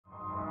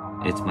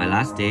It's my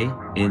last day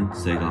in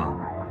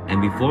Saigon.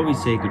 And before we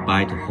say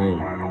goodbye to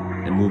home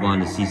and move on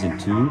to season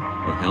 2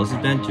 of Hell's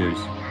Adventures,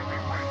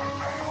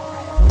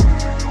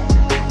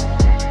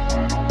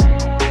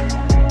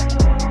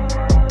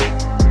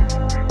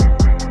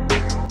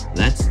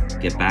 let's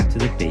get back to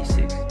the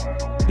basics,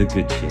 the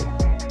good shit.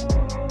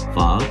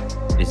 Pho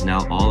is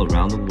now all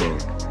around the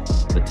world,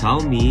 but tell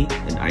me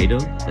an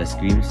item that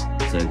screams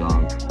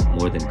Saigon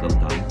more than cơm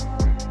tấm.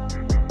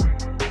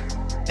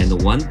 And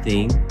the one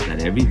thing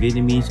that every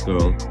Vietnamese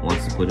girl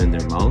wants to put in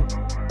their mouth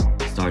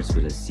starts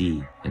with a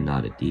C and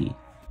not a D.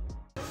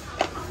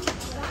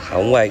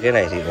 Không quay cái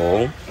này thì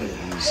ổn.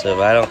 So if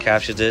I don't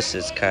capture this,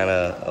 it's kind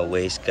of a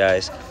waste,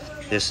 guys.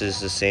 This is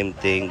the same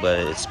thing, but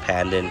it's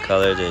panda in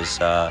color. There's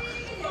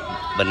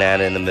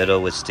banana in the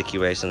middle with sticky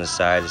rice on the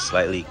side. It's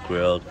slightly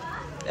grilled.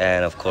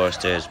 And of course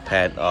there's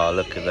oh,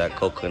 look at that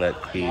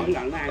coconut cream.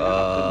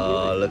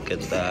 Oh, look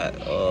at that.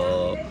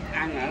 Oh,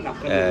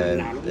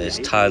 and there's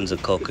tons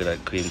of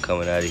coconut cream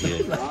coming out of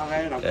here.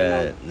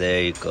 And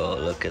there you go,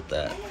 look at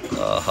that.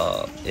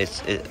 Oh,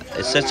 it's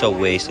such a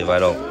waste if I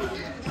don't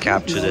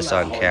capture this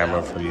on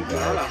camera for you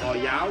guys.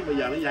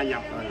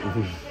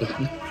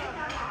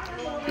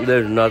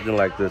 There's nothing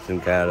like this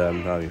in Canada,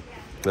 I'm telling you.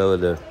 Really,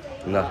 there's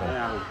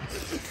nothing.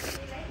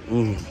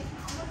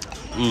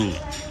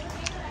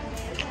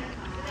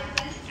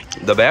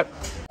 The best.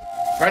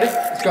 Ready?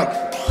 Let's go.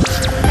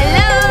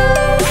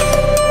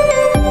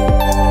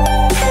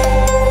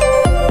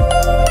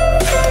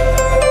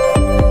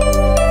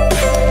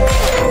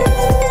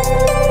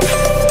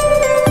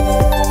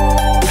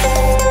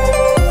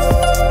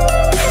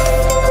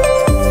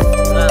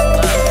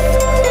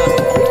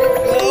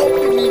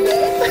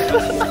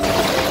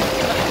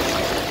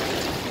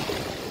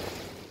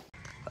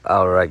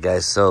 Alright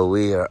guys, so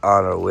we are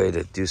on our way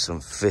to do some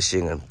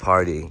fishing and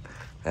partying,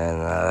 and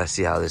let's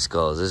see how this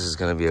goes. This is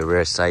going to be a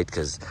rare sight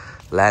because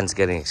land's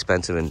getting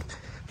expensive in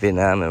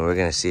Vietnam, and we're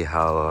going to see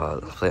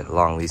how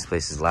long these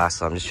places last.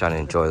 So I'm just trying to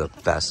enjoy the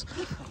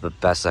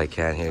best I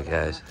can here,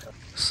 guys.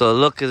 So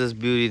look at this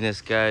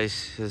beautiness,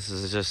 guys. This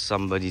is just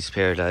somebody's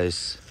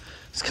paradise.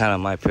 It's kind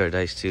of my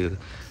paradise too.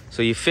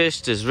 So you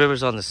fish, there's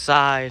rivers on the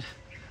side.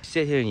 You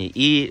sit here and you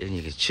eat and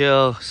you can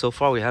chill. So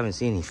far we haven't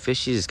seen any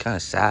fishies. It's kind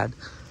of sad.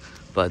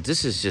 But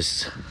this is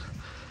just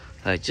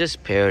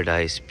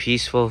paradise,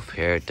 peaceful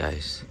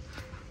paradise.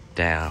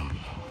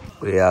 Damn.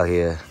 We out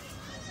here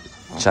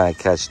trying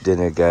to catch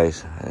dinner,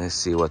 guys. Let's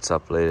see what's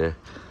up later.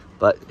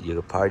 But you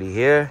can party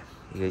here,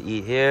 you can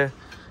eat here,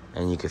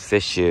 and you can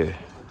fish here.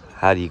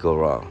 How do you go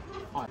wrong?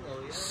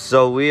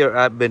 So we are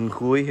at Ben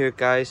Cui here,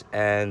 guys,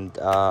 and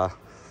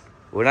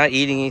we're not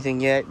eating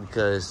anything yet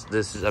because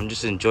I'm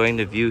just enjoying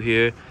the view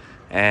here,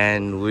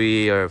 and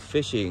we are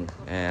fishing.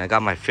 And I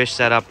got my fish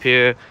set up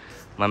here.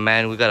 My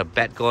man, we got a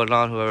bet going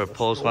on. Whoever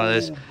posts one of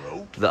this,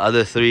 the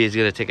other 3 is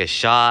gonna take a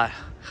shot.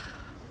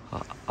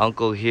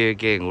 Uncle here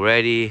getting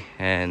ready,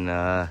 and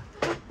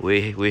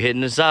we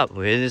hitting this up.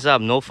 We're hitting this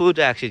up. No food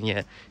action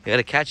yet. You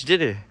gotta catch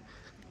dinner.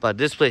 But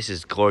this place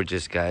is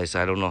gorgeous, guys.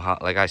 I don't know how.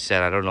 Like I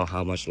said, I don't know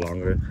how much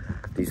longer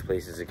these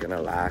places are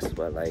gonna last,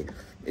 but like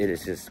it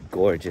is just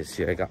gorgeous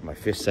here. I got my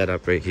fish set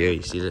up right here.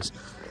 You see this?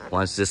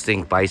 Once this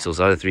thing bites, those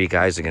other 3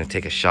 guys are gonna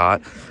take a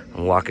shot.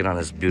 I'm walking on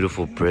this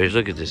beautiful bridge.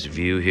 Look at this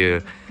view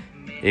here.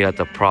 You got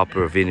the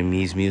proper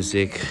Vietnamese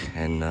music,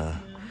 and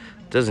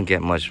it doesn't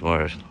get much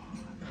more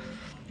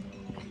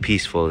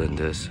peaceful than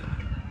this.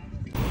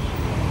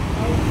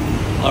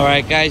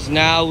 Alright guys,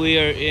 now we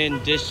are in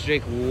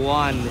District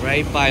 1,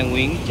 right by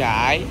Nguyễn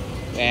Trãi,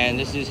 and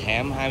this is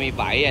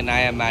Heomeoproductions, and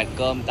I am at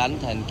Cơm Tấm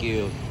Thần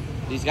Kiều.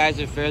 These guys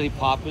are fairly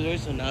popular,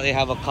 so now they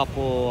have a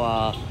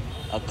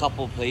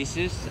couple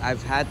places.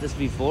 I've had this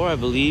before, I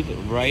believe,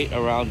 right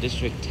around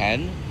District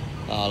 10.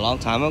 A long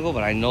time ago,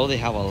 but I know they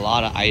have a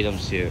lot of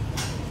items here.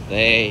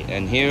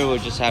 And here we're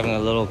just having a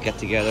little get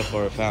together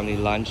for a family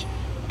lunch.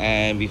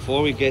 And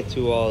before we get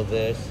to all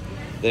this,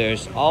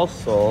 there's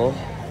also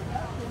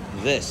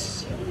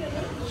this.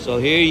 So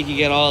here you can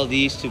get all of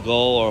these to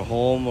go or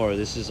home, or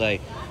this is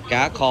like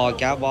cá kho,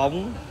 cá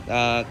bóng,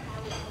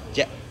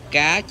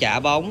 cá chả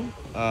bóng,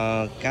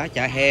 cá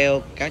chả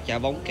heo, cá chả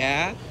bóng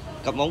cá,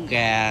 cặp bóng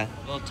gà.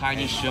 Little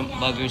tiny shrimp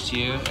burgers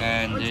here,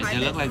 and they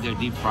look like they're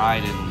deep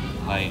fried,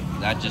 and like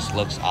that just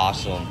looks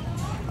awesome.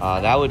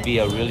 That would be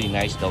a really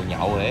nice đậu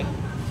nhậu, eh?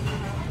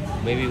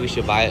 Maybe we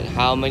should buy it.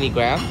 How many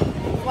gram?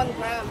 1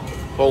 gram.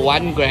 For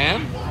 1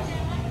 gram?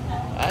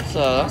 That's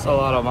a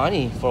lot of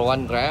money for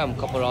 1 gram.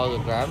 Couple dollars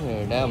a gram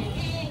here, damn.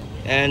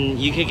 And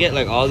you could get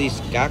like all these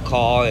cá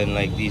kho and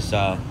like these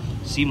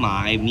xí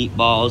mại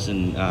meatballs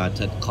and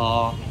thịt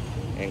kho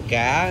and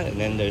cá, and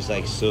then there's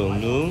like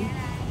sườn nướng,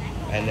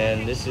 and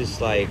then this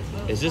is like,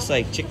 is this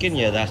like chicken?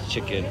 Yeah, that's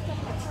chicken.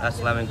 That's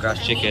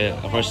lemongrass chicken.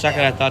 For a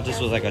second I thought this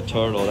was like a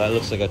turtle. That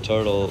looks like a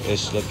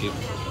turtle-ish looking.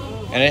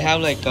 And they have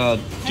like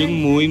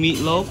trứng muối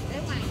meatloaf,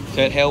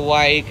 thịt heo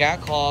quay, cá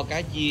kho,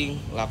 cá chiên,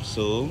 lạp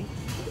xưởng,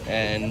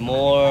 and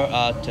more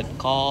thịt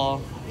kho.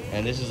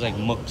 And this is like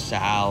mực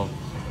xào.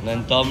 And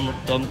then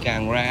tôm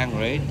càng rang,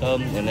 right?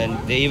 And then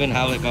they even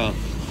have like a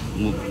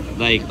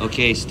like,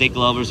 okay, steak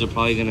lovers are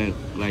probably gonna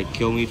like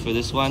kill me for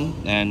this one,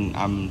 and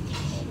I'm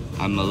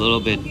a little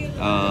bit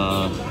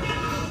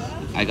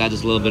I got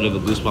this little bit of a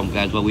goosebump,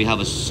 guys. But we have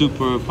a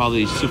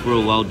probably super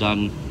well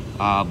done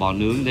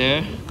banoon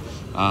there.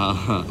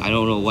 I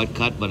don't know what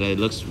cut, but it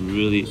looks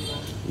really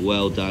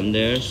well done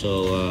there.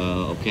 So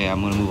okay,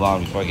 I'm gonna move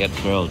on before I get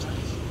grilled,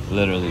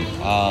 literally.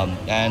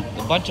 And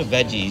a bunch of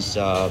veggies.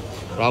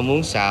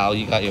 Ramung sao,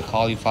 you got your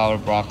cauliflower,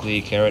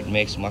 broccoli, carrot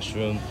mix,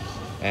 mushroom,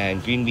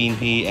 and green bean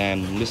pea,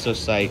 and this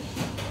looks like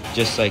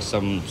just like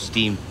some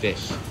steamed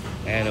fish.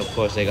 And of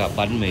course they got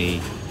banh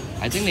mi.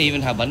 I think they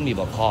even have banh mi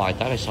bak kho. I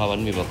thought I saw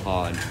banh mi bak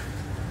kho.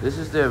 This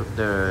is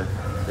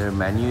their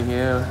menu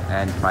here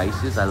and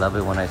prices. I love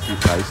it when I see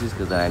prices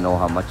because then I know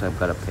how much I've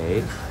got to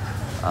pay.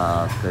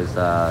 Because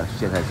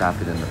shit has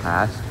happened in the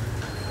past.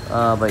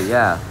 But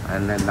yeah,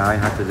 and then now I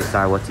have to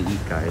decide what to eat,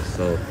 guys.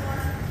 So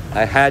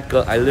I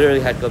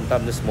literally had kum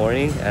tam this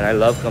morning, and I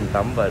love kum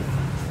tam, but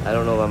I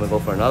don't know if I'm gonna go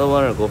for another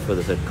one or go for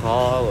the third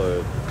call,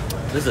 or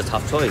this is a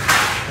tough choice.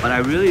 But I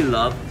really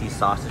love these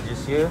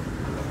sausages here.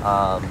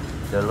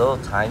 They're a little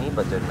tiny,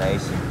 but they're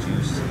nice and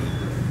juicy.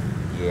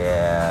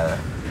 Yeah,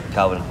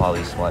 Calvin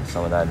probably wants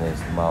some of that in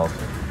his mouth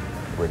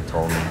with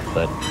Tony.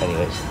 But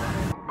anyways.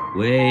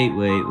 Wait.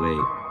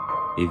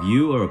 If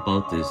you are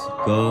about this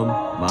gum,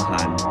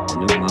 mahan,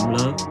 and look mum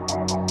love,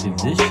 if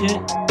this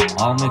shit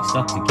all mixed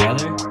up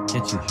together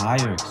gets you high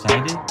or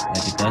excited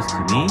like it does to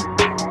me,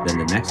 then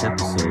the next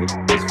episode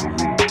is for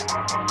you.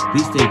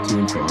 Please stay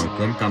tuned for our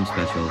gum tam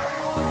special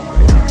coming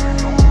right up.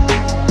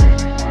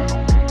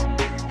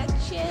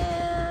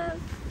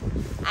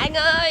 Anh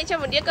ơi, cho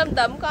một đĩa cơm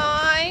tấm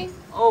coi.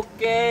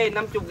 Ok,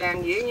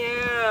 50.000 dĩa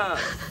nha.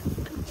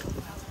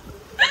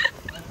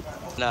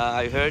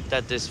 I heard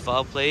that this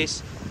pho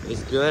place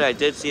is good. I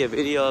did see a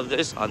video of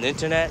this on the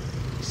internet.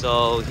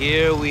 So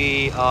here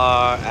we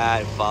are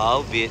at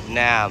Pho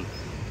Vietnam.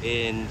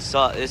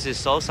 This is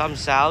So Sam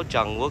Sao,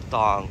 Trần Quốc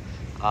Tòng.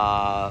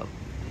 I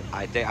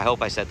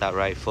hope I said that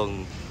right.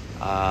 Phường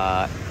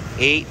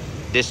 8,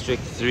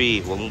 District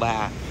 3, Quận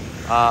 3.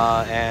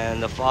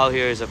 And the pho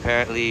here is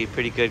apparently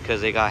pretty good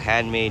because they got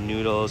handmade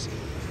noodles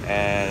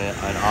and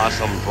an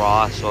awesome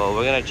broth. So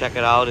we're gonna check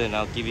it out, and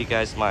I'll give you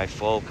guys my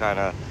full kind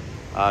of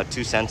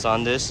 2 cents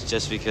on this,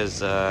 just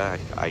because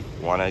I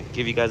want to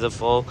give you guys a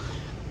full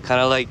kind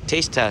of like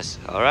taste test.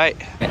 All right.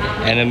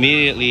 And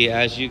immediately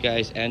as you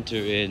guys enter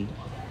in,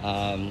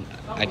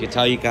 I can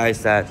tell you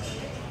guys that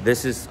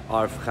this is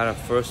our kind of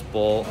first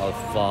bowl of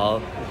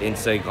pho in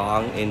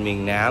Saigon in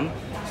Minh Nam.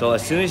 So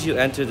as soon as you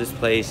enter this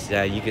place,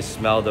 you can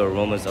smell the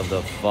aromas of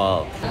the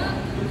pho.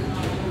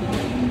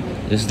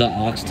 This is the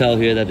oxtail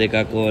here that they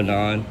got going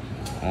on.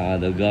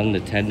 The gung, the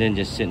tendon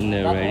just sitting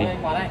there ready.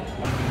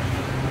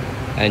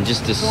 And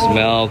just the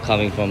smell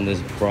coming from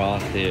this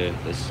broth here,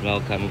 the smell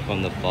coming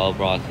from the pho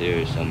broth here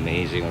is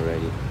amazing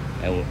already.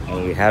 And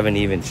we haven't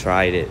even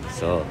tried it.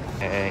 So,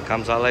 and it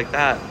comes out like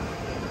that.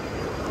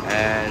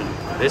 And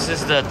this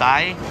is the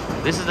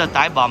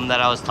thigh bum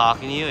that I was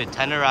talking to you. It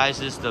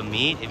tenderizes the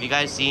meat. If you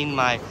guys seen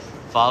my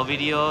pho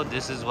video,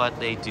 this is what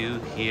they do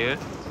here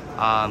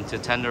to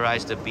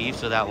tenderize the beef,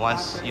 so that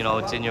once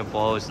it's in your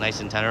bowl, it's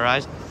nice and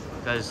tenderized.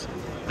 Because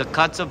the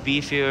cuts of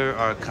beef here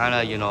are kind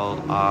of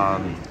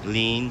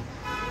lean,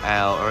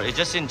 or it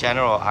just in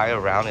general eye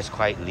around is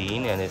quite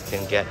lean, and it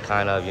can get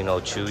kind of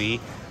chewy.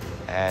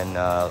 And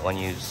when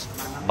you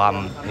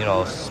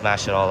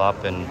smash it all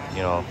up and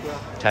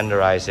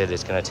tenderize it,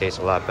 it's gonna taste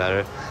a lot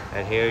better.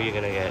 And here you're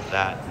gonna get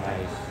that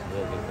nice.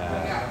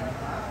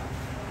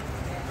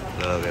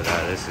 Look at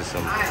that. This is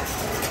some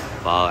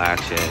pho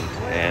action,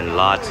 and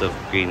lots of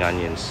green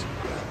onions,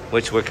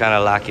 which we're kind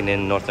of lacking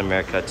in North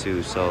America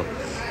too. So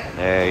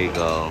there you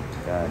go.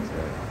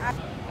 Gotcha.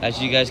 As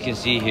you guys can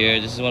see here,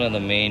 this is one of the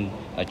main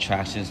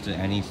attractions to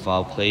any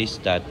pho place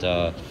that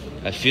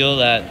I feel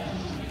that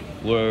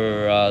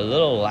we're a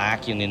little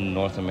lacking in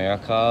North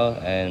America,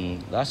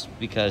 and that's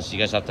because you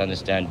guys have to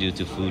understand, due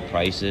to food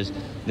prices,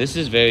 this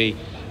is very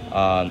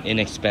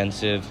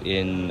inexpensive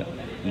in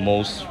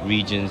most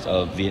regions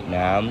of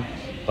Vietnam.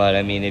 But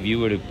I mean, if you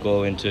were to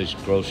go into a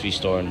grocery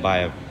store and buy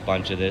a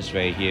bunch of this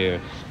right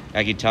here,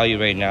 I can tell you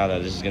right now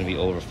that this is going to be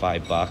over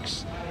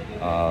 $5.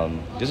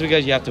 This is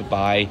because you have to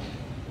buy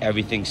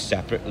everything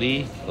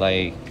separately.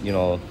 Like,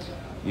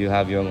 you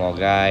have your ngò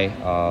gai,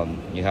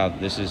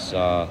 this is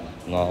ngò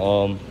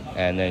om,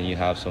 and then you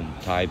have some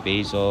Thai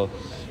basil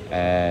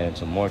and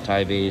some more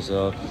Thai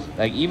basil.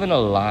 Like, even a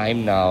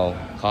lime now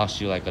costs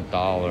you like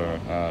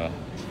 $1.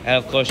 And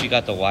of course you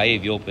got the white.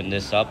 If you open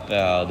this up,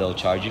 they'll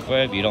charge you for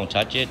it. If you don't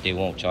touch it, they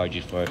won't charge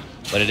you for it.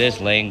 But it is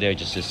laying there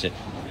just to sit,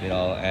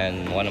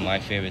 and one of my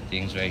favorite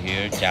things right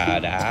here, cha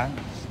da.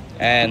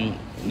 And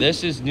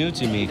this is new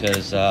to me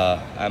because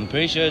I'm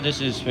pretty sure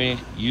this is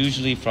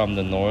usually from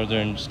the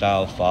northern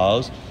style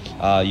pho's.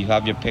 You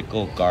have your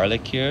pickled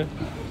garlic here,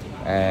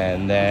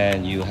 and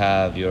then you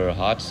have your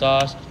hot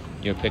sauce,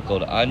 your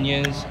pickled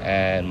onions,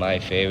 and my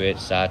favorite,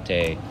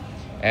 satay.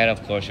 And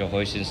of course your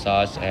hoisin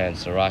sauce and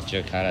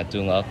sriracha kind of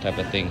tung up type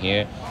of thing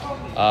here.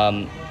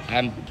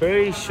 I'm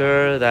pretty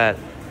sure that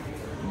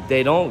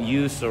they don't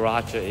use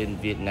sriracha in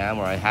Vietnam,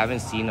 or I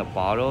haven't seen a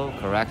bottle.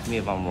 Correct me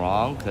if I'm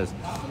wrong, because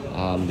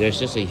there's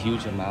just a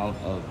huge amount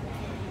of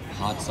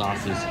hot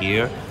sauces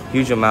here,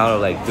 huge amount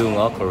of like dung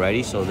uk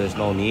already, so there's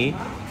no need.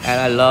 And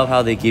I love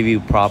how they give you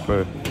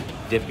proper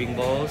dipping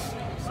bowls.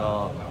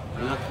 So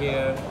look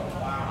here,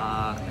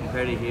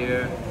 compared to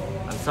here,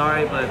 I'm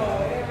sorry, but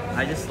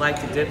I just like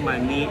to dip my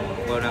meat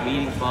when I'm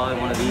eating pho in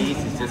one of these.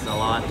 It's just a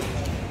lot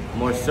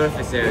more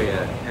surface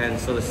area, and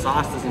so the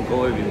sauce doesn't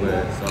go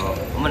everywhere. So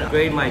I'm gonna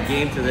grade my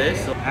game to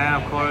this. So,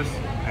 and of course,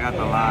 I got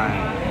the lime.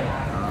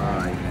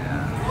 Oh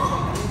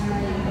yeah.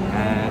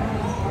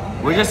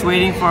 And we're just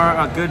waiting for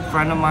a good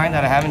friend of mine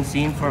that I haven't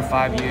seen for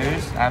 5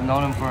 years. I've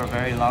known him for a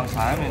very long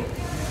time, and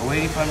we're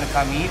waiting for him to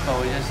come eat, but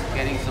we're just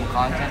getting some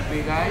content for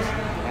you guys.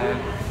 And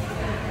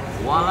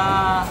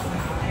voila!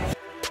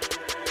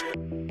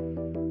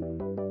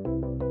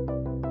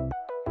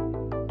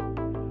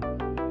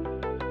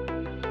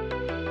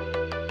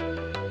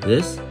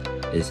 This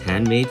is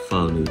handmade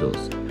pho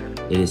noodles.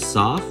 It is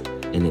soft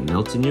and it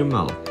melts in your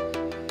mouth.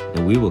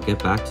 And we will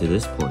get back to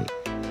this point.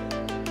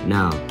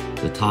 Now,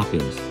 the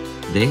toppings.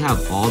 They have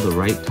all the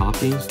right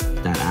toppings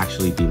that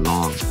actually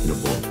belong in a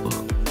bowl of pho.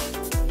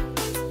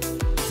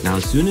 Now,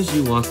 as soon as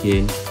you walk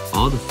in,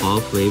 all the pho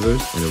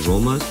flavors and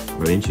aromas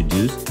are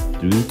introduced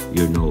through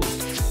your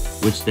nose,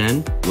 which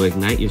then will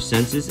ignite your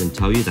senses and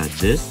tell you that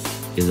this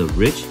is a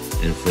rich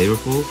and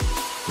flavorful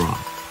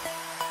broth.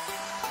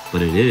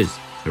 But it is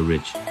a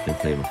rich and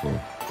flavorful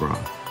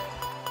broth.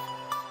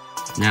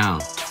 Now,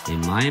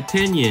 in my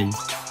opinion,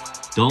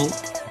 don't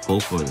go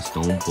for the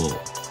stone bowl.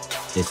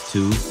 It's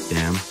too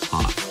damn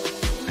hot.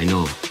 I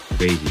know,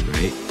 crazy,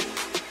 right?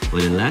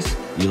 But unless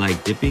you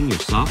like dipping your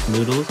soft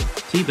noodles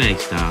teabag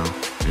style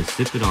and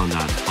sip it on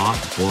that hot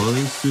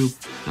boiling soup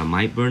that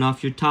might burn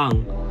off your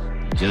tongue,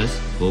 just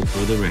go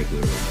for the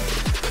regular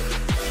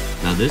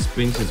one. Now this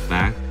brings us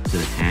back to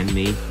the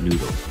handmade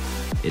noodles.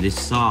 It is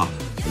soft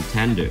and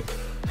tender,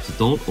 so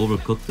don't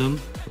overcook them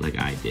like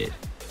I did,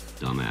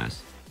 dumbass.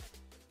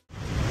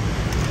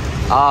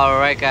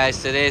 Alright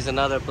guys, today is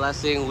another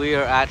blessing. We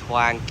are at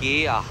Hoàng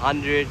Ký,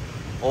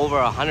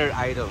 over 100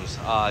 items,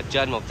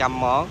 chân 100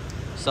 món.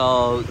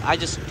 So I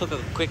just took a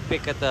quick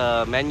pick at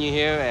the menu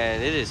here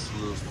and it is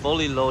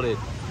fully loaded.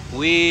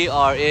 We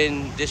are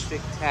in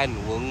District 10,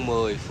 quận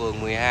 10, phường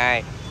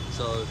 12.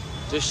 So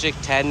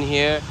District 10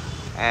 here,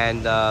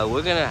 and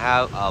we're gonna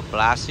have a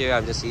blast here.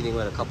 I'm just eating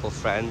with a couple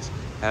friends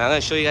and I'm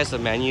gonna show you guys the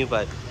menu,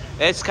 but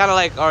it's kind of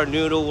like our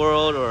noodle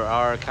world, or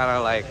our kind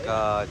of like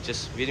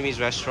just Vietnamese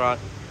restaurant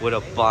with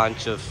a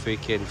bunch of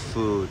freaking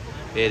food.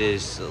 It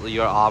is,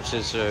 your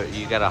options are,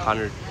 you got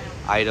 100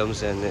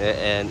 items and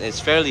it's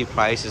fairly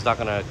priced. It's not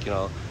gonna, you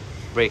know,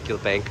 break your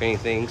bank or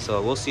anything.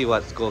 So we'll see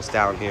what goes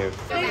down here.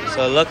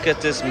 So look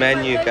at this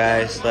menu,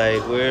 guys.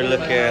 Like we're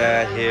looking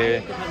at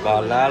here,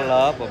 bò lá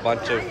lop, a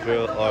bunch of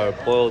grilled or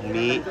boiled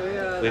meat.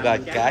 We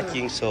got cá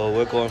chiên, so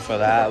we're going for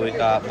that. We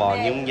got bò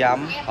nhúng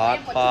giấm, hot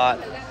pot.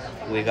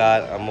 We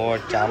got more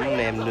chấm,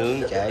 nem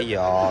nướng, chả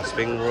giò,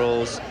 spring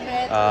rolls,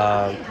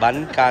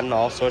 bánh canh,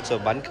 all sorts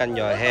of bánh canh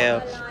giò heo.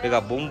 We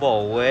got bún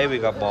bò Huế, we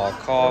got bò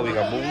kho, we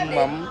got bún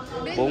mắm,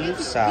 bún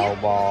xào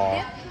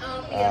bò,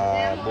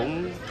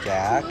 bún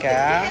chả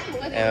cá,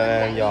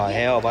 and giò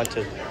heo, a bunch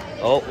of...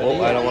 Oh,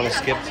 I don't want to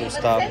skip some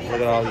stuff.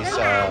 Look at all these,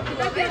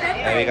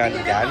 and we got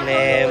chả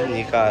nem,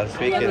 you got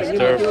freaking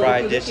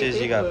stir-fried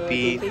dishes, you got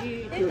beef,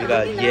 you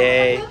got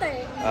yay.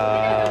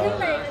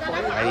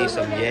 I need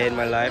some yen in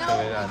my life,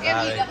 and we got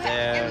that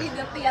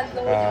right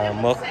there.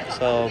 Muk,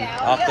 so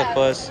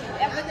octopus,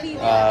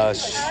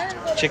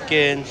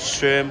 chicken,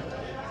 shrimp,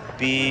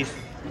 beef,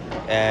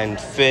 and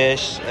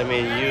fish. I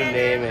mean, you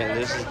name it.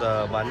 This is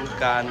the bánh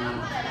canh,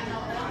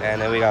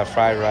 and then we got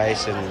fried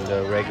rice and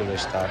the regular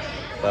stuff.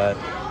 But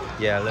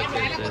yeah, look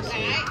at this.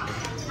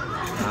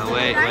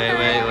 Wait.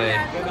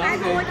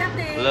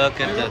 Look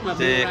at the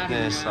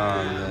thickness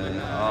on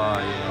it. Oh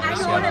yeah,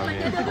 that's what I'm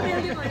here for.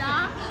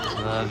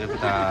 Look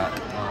at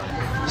that.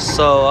 Oh.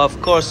 So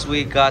of course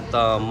we got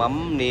the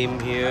mắm neem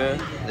here.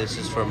 This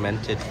is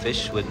fermented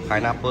fish with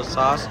pineapple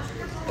sauce.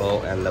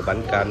 Oh, and the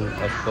bánh canh,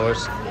 of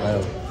course.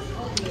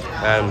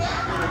 And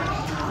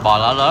bò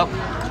lá lop.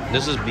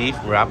 This is beef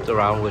wrapped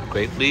around with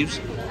grape leaves,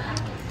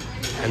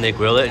 and they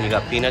grill it, and you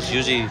got peanuts.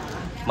 Usually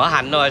mỡ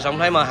hành thôi, xong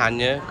thấy mỡ hành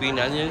nha, green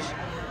onions.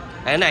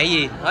 Cái này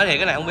gì? Nói thiệt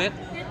cái này không biết.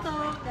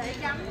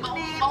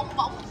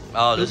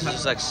 Oh, this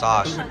is like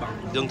sauce.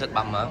 Tương thịt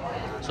bằm hả?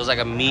 So it's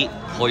like a meat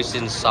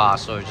hoisin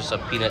sauce or just a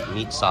peanut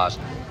meat sauce.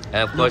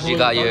 And of course you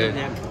got your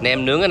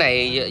nem nướng. Cái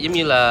này giống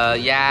như là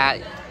da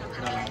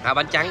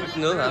bánh tráng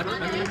nướng hả?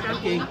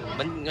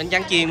 Bánh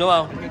tráng chiên đúng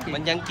không?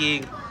 Bánh tráng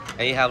chiên.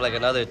 And you have like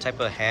another type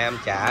of ham,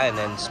 chả, and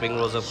then spring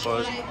rolls of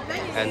course.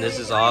 And this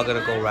is all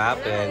gonna go wrap,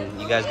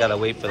 and you guys gotta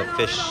wait for the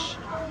fish,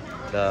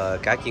 the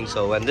cá chiên.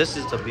 So, and this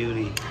is the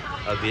beauty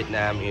of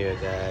Vietnam here,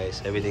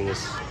 guys. Everything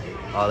is,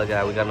 oh look at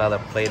that, we got another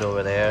plate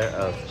over there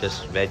of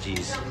just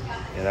veggies,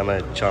 and I'm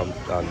gonna chomp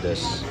on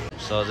this.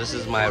 So this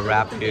is my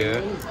wrap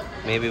here.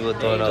 Maybe we'll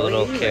throw in a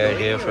little carrot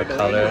here for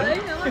color,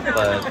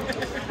 but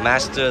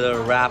master the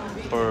wrap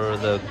for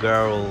the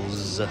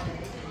girls.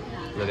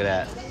 Look at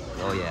that.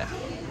 Oh yeah.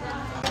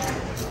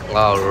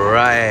 All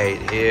right,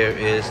 here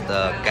is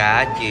the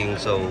cá chiên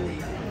xù.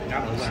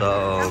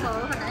 So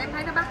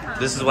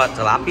this is what,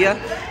 tilapia?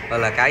 Or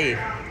là cái gì?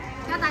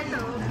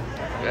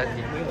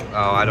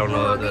 Oh, I don't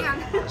know.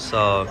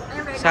 So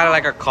it's kind of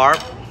like a carp,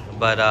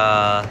 but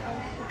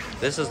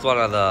this is one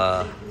of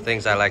the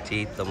things I like to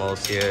eat the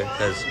most here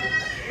because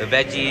the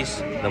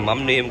veggies, the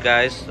mum neem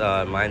guys,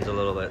 mine's a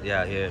little bit,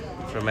 yeah, here,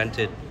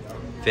 fermented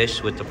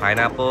fish with the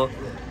pineapple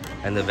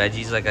and the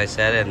veggies, like I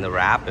said, and the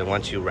wrap. And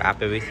once you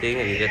wrap everything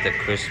and you get the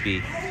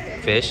crispy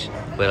fish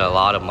with a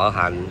lot of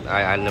mahan.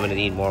 I'm gonna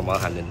need more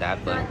mahan than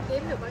that, but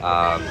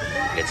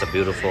it's a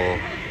beautiful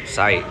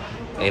sight.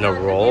 In a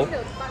roll,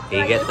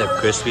 you get the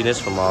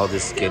crispiness from all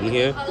this skin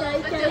here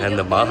and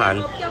the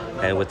mahan,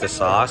 and with the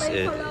sauce,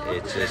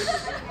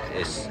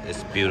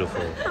 it's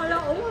beautiful.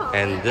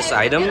 And this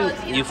item,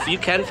 you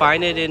can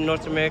find it in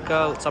North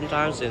America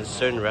sometimes in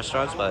certain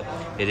restaurants, but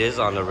it is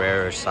on the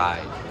rarer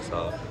side,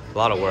 so a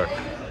lot of work.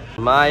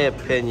 In my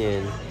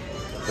opinion,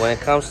 when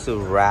it comes to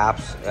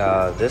wraps,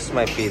 this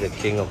might be the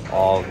king of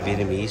all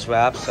Vietnamese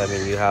wraps. I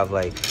mean, you have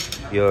like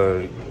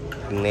your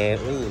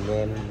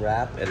nem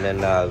wrap and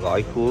then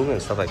gói cuốn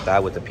and stuff like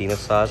that with the peanut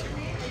sauce.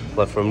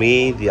 But for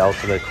me, the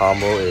ultimate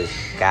combo is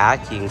cá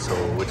chiên xù,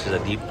 which is a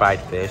deep fried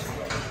fish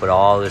with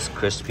all this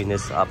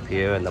crispiness up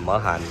here and the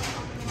mahan.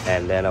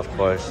 And then of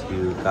course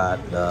you got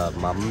the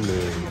mắm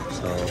nêm.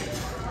 So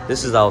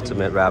this is the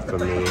ultimate wrap for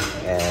me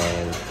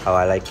and how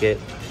I like it.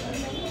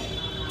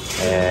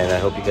 And I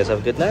hope you guys have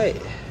a good night.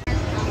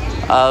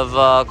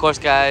 Of course,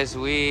 guys,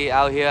 we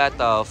out here at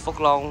the Phúc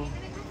Long,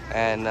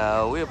 and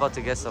we're about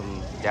to get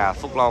some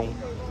Phúc Long,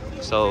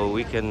 so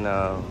we can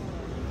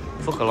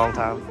Phúc a long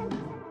time.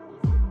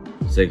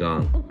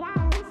 Saigon,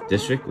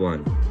 District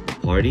 1. The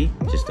party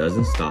just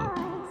doesn't stop.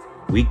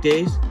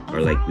 Weekdays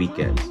are like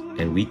weekends,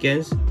 and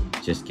weekends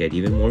just get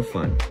even more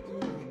fun.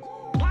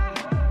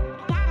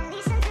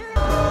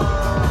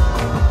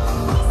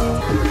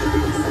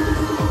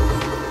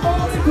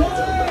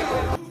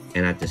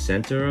 And at the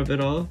center of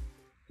it all,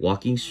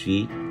 walking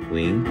street,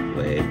 Wing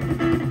Way.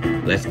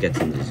 Let's get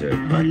some dessert.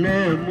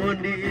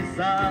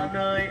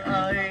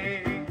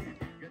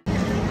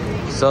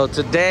 So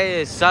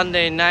today is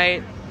Sunday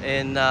night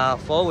in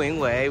Phố Wing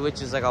Way,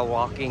 which is like a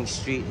walking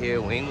street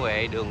here, Wing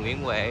Way, doing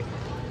Wing Way.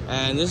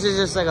 And this is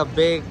just like a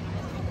big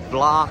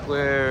block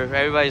where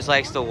everybody just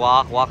likes to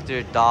walk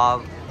their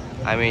dog.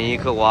 I mean, you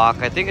could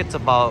walk, I think it's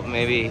about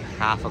maybe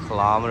half a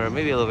kilometer,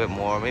 maybe a little bit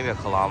more, maybe a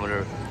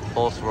kilometer,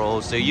 both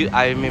roads. So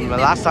I mean, the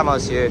last time I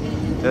was here,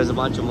 there was a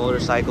bunch of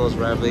motorcycles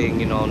reveling,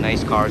 you know,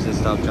 nice cars and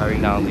stuff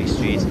driving down these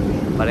streets.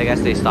 But I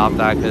guess they stopped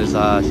that because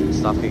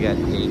stuff could get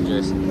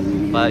dangerous.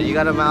 But you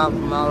got a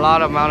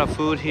lot of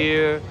food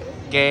here,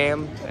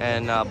 game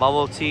and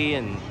bubble tea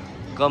and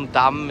gum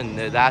tam, and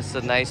that's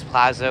a nice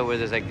plaza where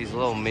there's like these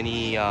little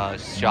mini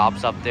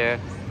shops up there.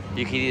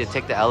 You can either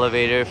take the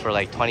elevator for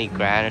like 20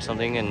 grand or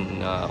something,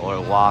 and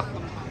or walk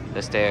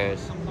the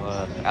stairs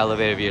or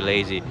elevator if you're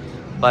lazy.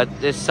 But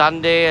it's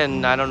Sunday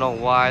and I don't know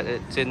why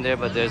it's in there,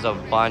 but there's a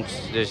bunch,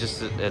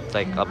 it's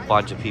like a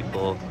bunch of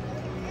people.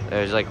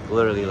 There's like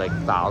literally like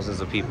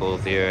thousands of people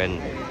here, and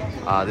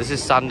this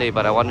is Sunday,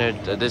 but I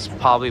wondered, this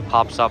probably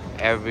pops up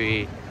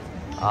every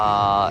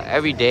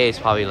day. It's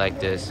probably like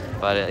this,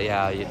 but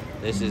yeah,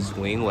 this is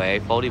Wing Way,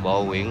 Phố đi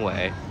bộ Wing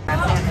Way.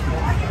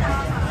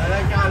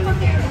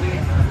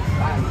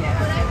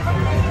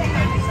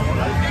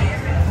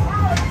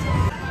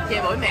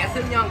 Chè bưởi mẹ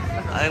siêu nhân.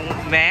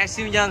 Mẹ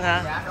siêu nhân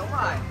hả? Dạ đúng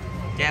rồi.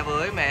 Chè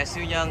bưởi mẹ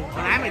siêu nhân.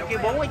 Hồi nãy mình kêu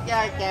 4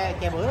 cái chè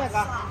bưởi rồi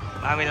con.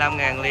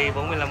 35.000 ly,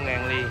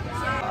 45.000 ly.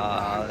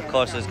 Of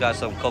course, it's got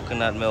some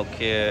coconut milk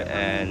here,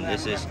 and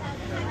this is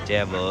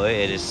chè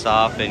bưởi. It is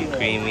soft and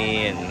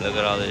creamy, and look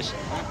at all this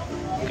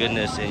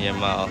goodness in your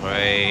mouth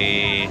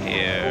right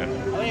here.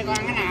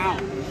 Con cái nào?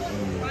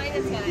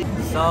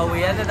 So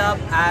we ended up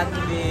at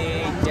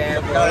the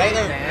chè bưởi.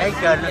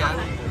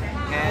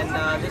 And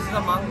this is a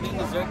mung bean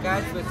dessert,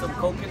 guys, with some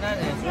coconut,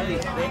 and it's really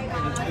thick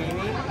and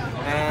creamy.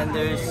 And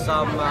there's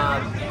some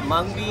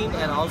mung bean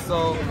and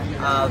also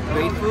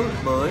grapefruit,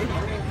 bưởi,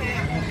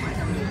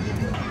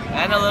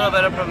 and a little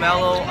bit of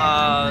pomelo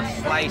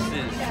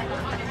slices.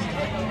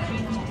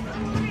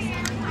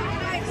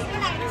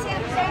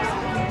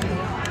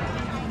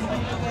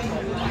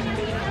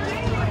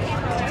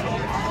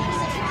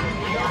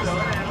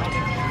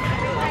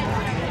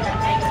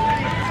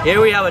 Here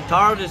we have a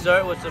taro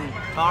dessert with some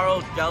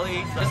taro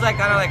jelly. So it's like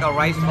kind of like a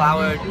rice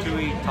flour,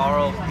 chewy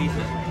taro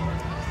pieces.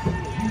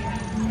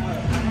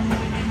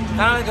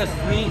 Kind of like a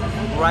sweet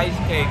rice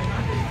cake,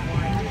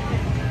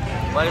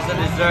 but it's a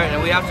dessert.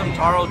 And we have some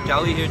taro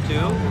jelly here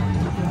too.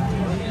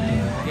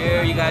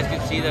 Here you guys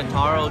can see the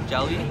taro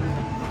jelly.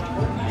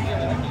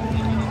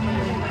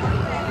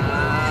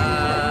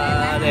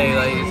 There you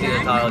go, you can see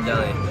the taro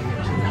jelly.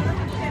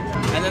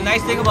 And the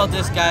nice thing about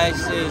this,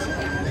 guys, is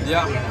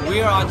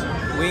we are on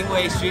Wing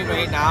Way Street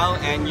right now,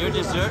 and your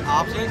dessert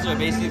options are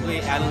basically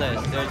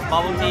endless. There's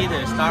bubble tea,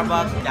 there's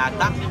Starbucks,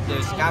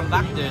 there's Cam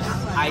Bak, there's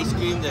ice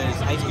cream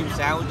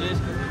sandwiches,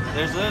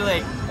 There's literally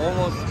like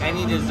almost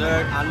any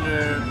dessert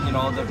under, you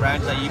know, the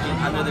branch that you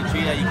can, under the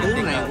tree that you can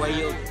think of.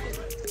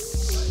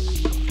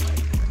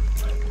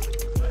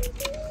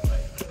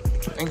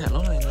 Anh thả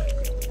nó này thôi.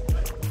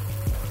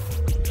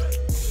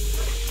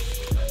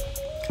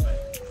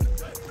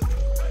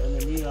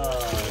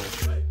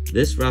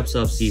 This wraps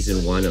up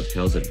season 1 of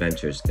Hell's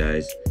Adventures,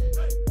 guys.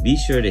 Be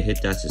sure to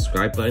hit that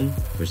subscribe button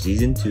for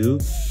season 2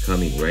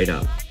 coming right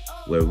up,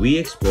 where we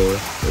explore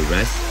the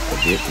rest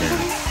of Vietnam.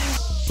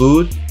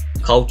 Food,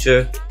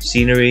 culture,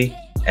 scenery,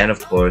 and of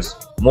course,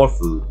 more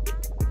food.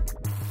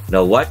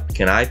 Now what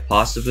can I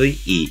possibly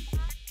eat?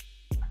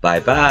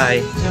 Bye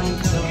bye!